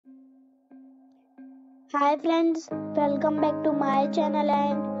Hi friends, welcome back to my channel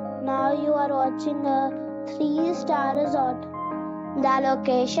and now you are watching a 3-star resort. The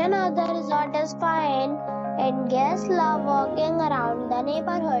location of the resort is fine and guests love walking around the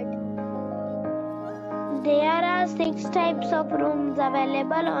neighborhood. There are 6 types of rooms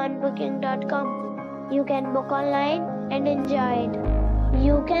available on booking.com. You can book online and enjoy it.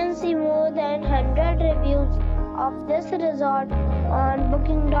 You can see more than 100 reviews of this resort on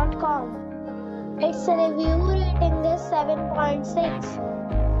booking.com. Its review rating is 7.6,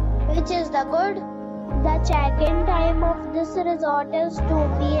 which is the good. The check-in time of this resort is 2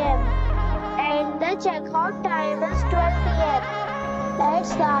 p.m. and the check-out time is 12 p.m.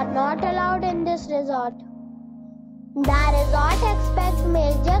 Pets are not allowed in this resort. The resort expects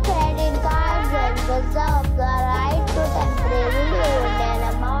major credit cards and reserves the right to temporarily hold an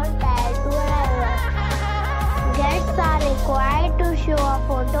amount prior to arrival. Guests are required to show a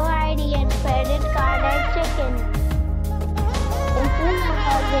photo ID and credit card at check-in. If you have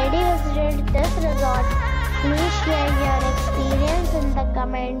already visited this resort, please share your experience in the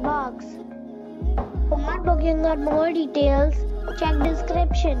comment box. For booking or more details, check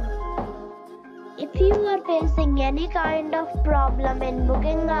description. If you are facing any kind of problem in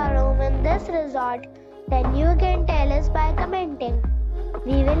booking a room in this resort, then you can tell us by commenting.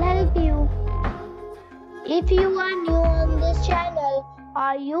 We will help you. If you are new on this channel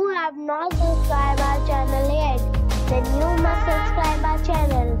or you have not subscribed our channel yet, then you must subscribe our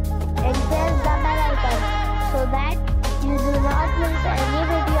channel and press the bell icon so that you do not miss any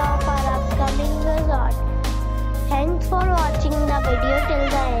video of our upcoming resort. Thanks for watching the video till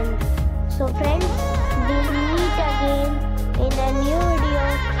the end. So friends, we'll meet again in a new video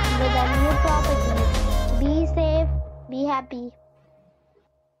with a new property. Be safe, be happy.